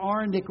crushed for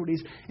our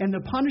iniquities. And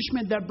the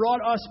punishment that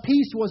brought us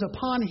peace was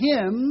upon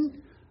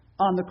him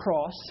on the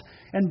cross.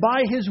 And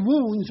by his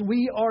wounds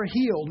we are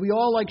healed. We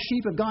all like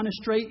sheep have gone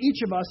astray.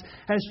 Each of us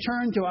has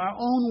turned to our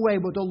own way,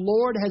 but the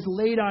Lord has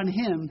laid on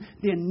him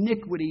the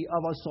iniquity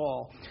of us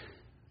all.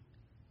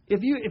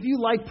 If you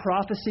like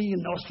prophecy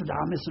and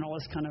Nostradamus and all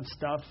this kind of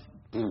stuff,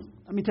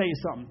 let me tell you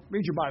something.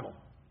 Read your Bible.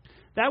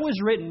 That was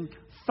written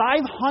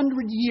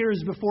 500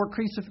 years before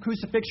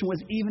crucifixion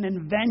was even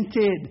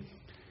invented.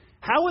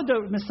 How would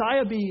the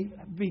Messiah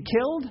be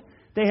killed?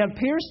 They have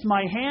pierced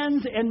my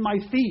hands and my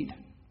feet.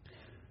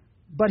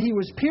 But he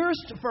was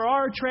pierced for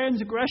our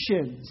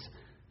transgressions.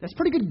 That's a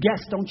pretty good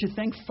guess, don't you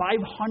think?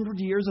 500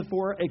 years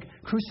before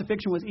a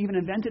crucifixion was even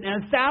invented,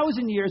 and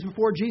 1,000 years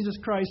before Jesus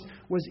Christ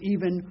was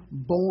even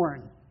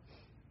born.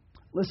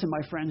 Listen,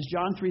 my friends,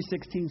 John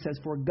 3:16 says,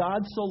 for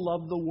God so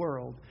loved the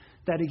world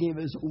that he gave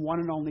his one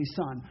and only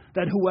Son,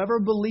 that whoever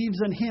believes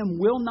in him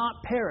will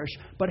not perish,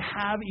 but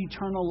have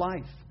eternal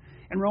life.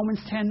 In Romans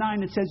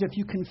 10:9, it says, if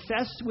you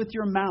confess with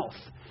your mouth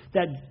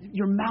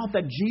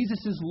that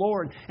Jesus is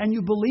Lord, and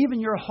you believe in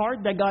your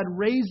heart that God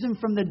raised him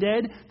from the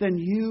dead, then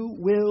you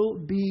will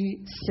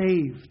be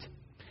saved.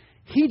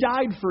 He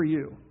died for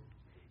you.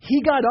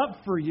 He got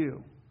up for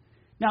you.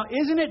 Now,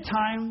 isn't it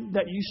time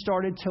that you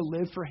started to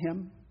live for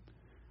him?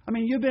 I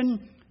mean, you're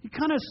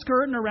kind of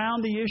skirting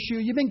around the issue.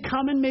 You've been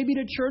coming maybe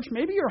to church,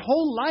 maybe your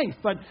whole life.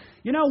 But,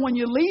 when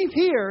you leave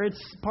here,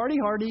 it's party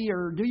hardy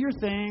or do your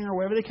thing or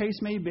whatever the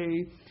case may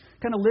be.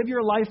 Kind of live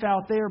your life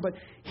out there. But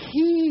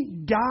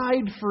he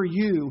died for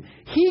you.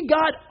 He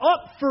got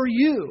up for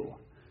you.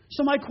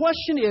 So my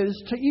question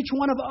is to each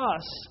one of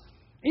us,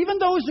 even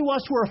those of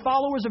us who are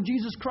followers of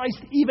Jesus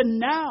Christ, even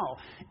now,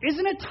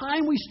 isn't it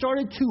time we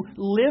started to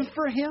live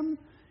for him?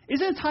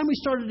 Isn't it time we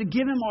started to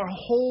give him our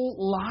whole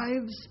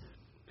lives?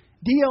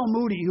 D.L.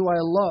 Moody, who I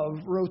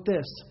love, wrote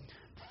this: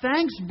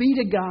 thanks be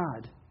to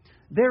God,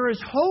 there is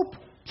hope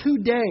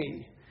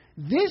today.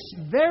 This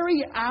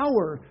very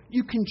hour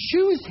you can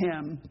choose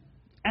him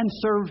and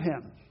serve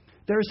him.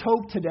 There's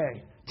hope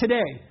today.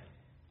 Today,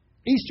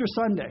 Easter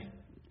Sunday.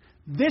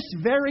 This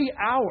very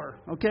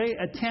hour, okay,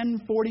 at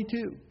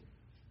 10:42.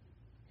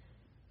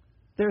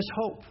 There's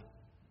hope.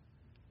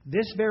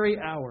 This very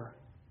hour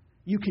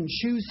you can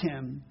choose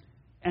him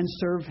and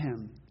serve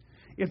him.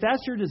 If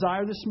that's your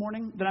desire this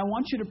morning, then I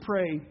want you to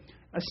pray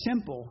a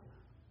simple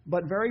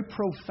but very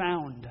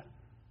profound,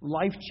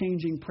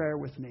 life-changing prayer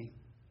with me.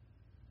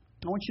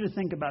 I want you to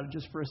think about it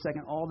just for a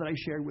second, all that I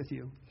shared with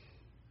you.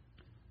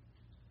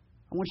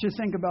 I want you to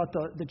think about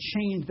the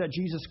change that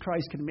Jesus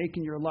Christ can make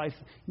in your life.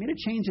 He made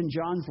a change in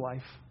John's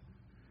life.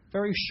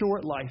 Very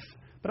short life.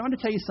 But I want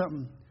to tell you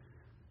something.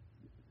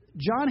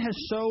 John has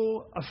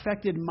so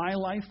affected my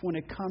life when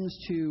it comes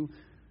to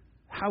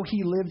how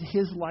he lived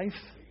his life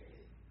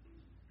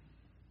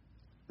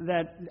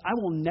that I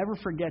will never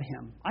forget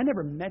him. I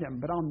never met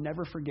him, but I'll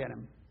never forget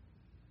him.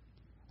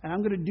 And I'm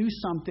going to do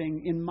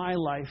something in my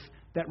life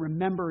that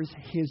remembers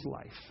his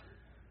life.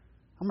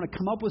 I'm going to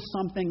come up with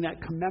something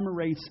that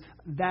commemorates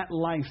that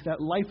life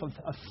of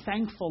a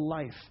thankful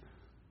life,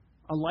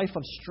 a life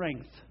of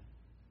strength,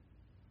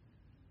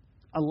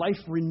 a life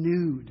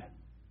renewed,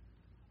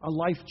 a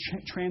life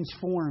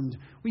transformed.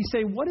 We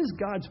say, what is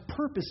God's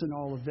purpose in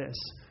all of this?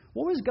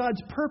 What was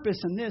God's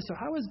purpose in this? Or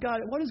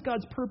what is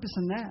God's purpose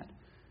in that?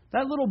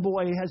 That little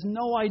boy has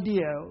no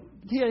idea.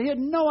 He had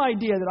no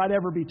idea that I'd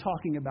ever be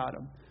talking about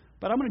him.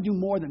 But I'm going to do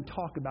more than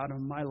talk about him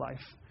in my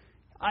life.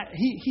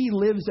 He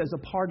lives as a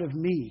part of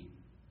me.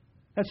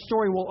 That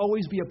story will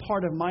always be a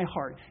part of my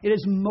heart. It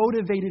has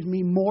motivated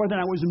me more than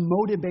I was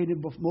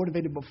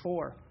motivated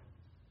before.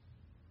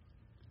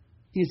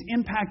 He has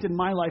impacted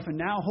my life, and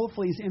now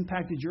hopefully he's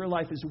impacted your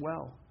life as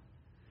well.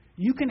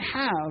 You can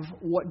have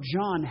what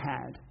John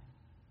had.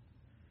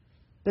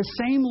 The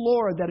same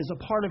Lord that is a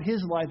part of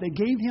his life, that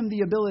gave him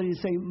the ability to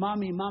say,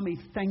 Mommy,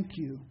 thank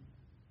you.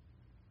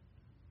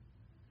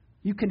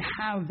 You can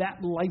have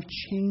that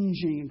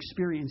life-changing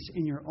experience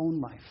in your own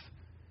life.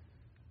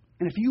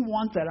 And if you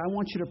want that, I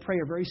want you to pray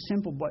a very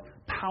simple but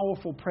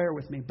powerful prayer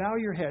with me. Bow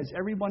your heads.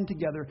 Everyone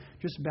together,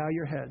 just bow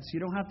your heads. You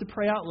don't have to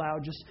pray out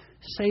loud. Just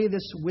say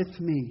this with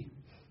me.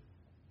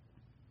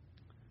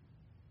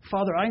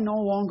 Father, I no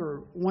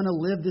longer want to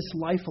live this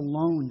life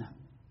alone.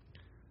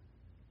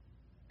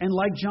 And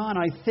like John,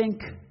 I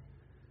think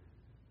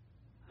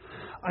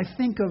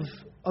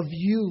of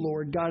you,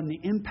 Lord God, and the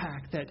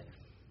impact that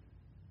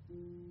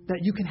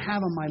you can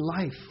have on my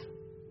life.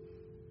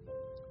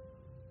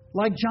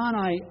 Like John,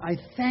 I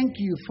thank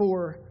you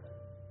for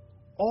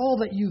all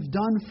that you've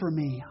done for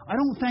me. I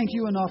don't thank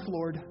you enough,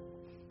 Lord.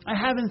 I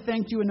haven't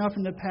thanked you enough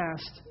in the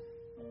past.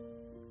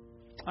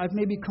 I've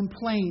maybe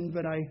complained,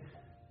 but I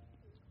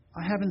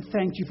haven't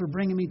thanked you for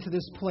bringing me to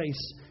this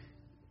place.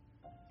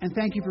 And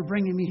thank you for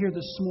bringing me here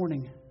this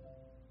morning.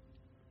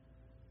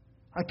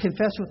 I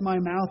confess with my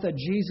mouth that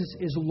Jesus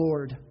is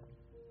Lord.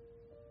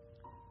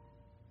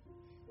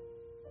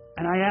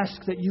 And I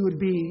ask that you would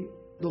be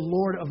the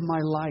Lord of my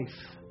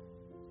life.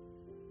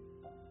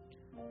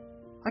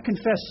 I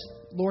confess,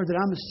 Lord, that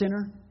I'm a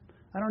sinner.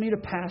 I don't need a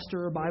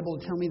pastor or a Bible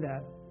to tell me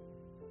that.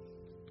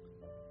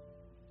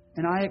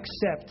 And I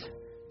accept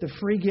the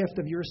free gift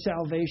of your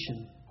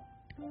salvation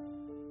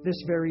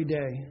this very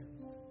day.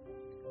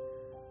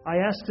 I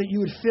ask that you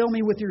would fill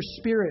me with your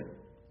Spirit.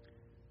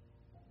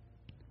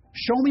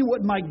 Show me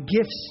what my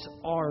gifts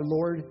are,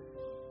 Lord.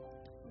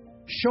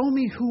 Show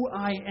me who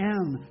I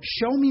am.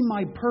 Show me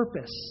my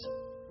purpose.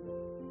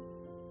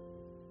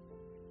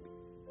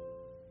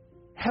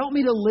 Help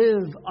me to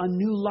live a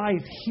new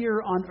life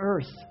here on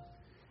earth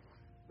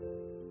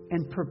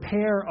and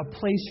prepare a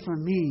place for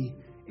me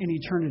in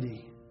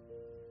eternity.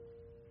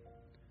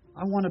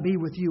 I want to be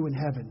with you in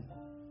heaven.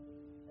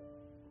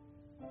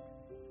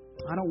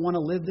 I don't want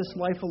to live this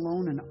life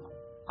alone, and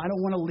I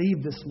don't want to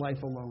leave this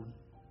life alone.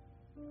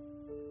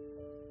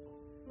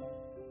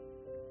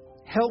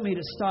 Help me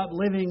to stop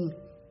living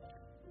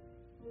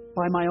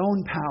by my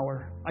own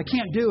power. I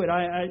can't do it.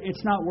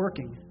 It's not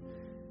working.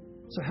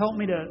 So help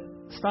me to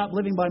stop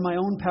living by my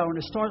own power and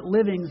to start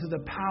living through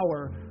the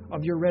power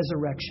of your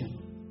resurrection.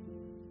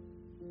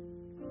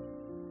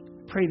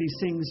 Pray these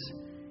things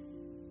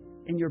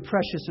in your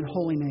precious and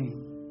holy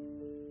name.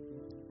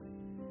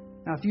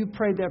 Now, if you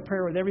prayed that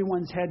prayer with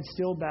everyone's head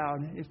still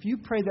bowed, if you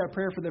prayed that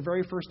prayer for the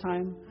very first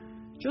time,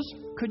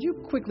 could you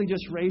quickly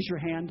just raise your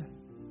hand?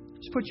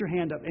 Just put your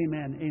hand up.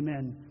 Amen.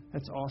 Amen.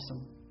 That's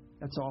awesome.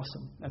 That's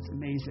awesome. That's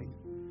amazing.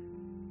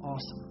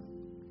 Awesome.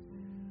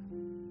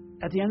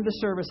 At the end of the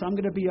service, I'm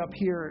going to be up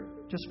here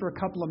just for a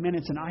couple of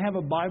minutes, and I have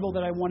a Bible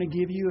that I want to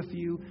give you if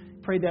you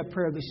prayed that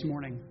prayer this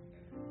morning.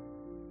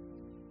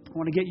 I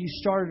want to get you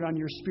started on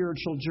your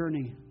spiritual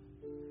journey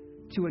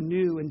to a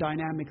new and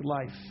dynamic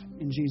life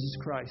in Jesus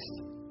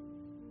Christ.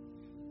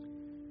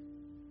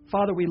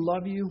 Father, we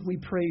love you. We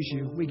praise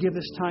you. We give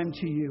this time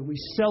to you. We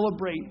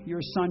celebrate your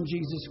Son,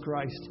 Jesus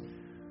Christ,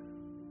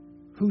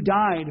 who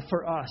died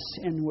for us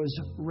and was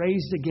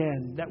raised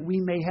again, that we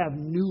may have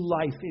new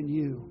life in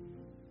you.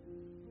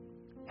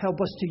 Help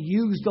us to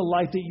use the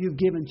life that you've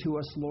given to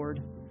us,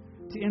 Lord,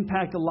 to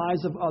impact the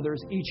lives of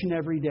others each and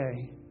every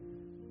day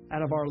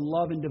out of our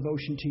love and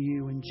devotion to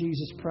you. In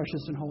Jesus'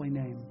 precious and holy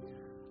name.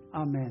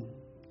 Amen.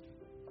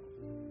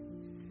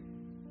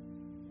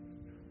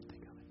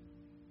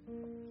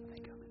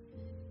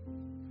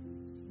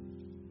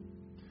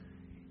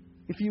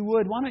 If you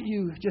would, why don't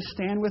you just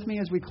stand with me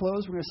as we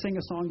close? We're going to sing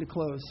a song to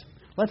close.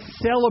 Let's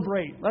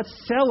celebrate. Let's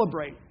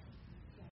celebrate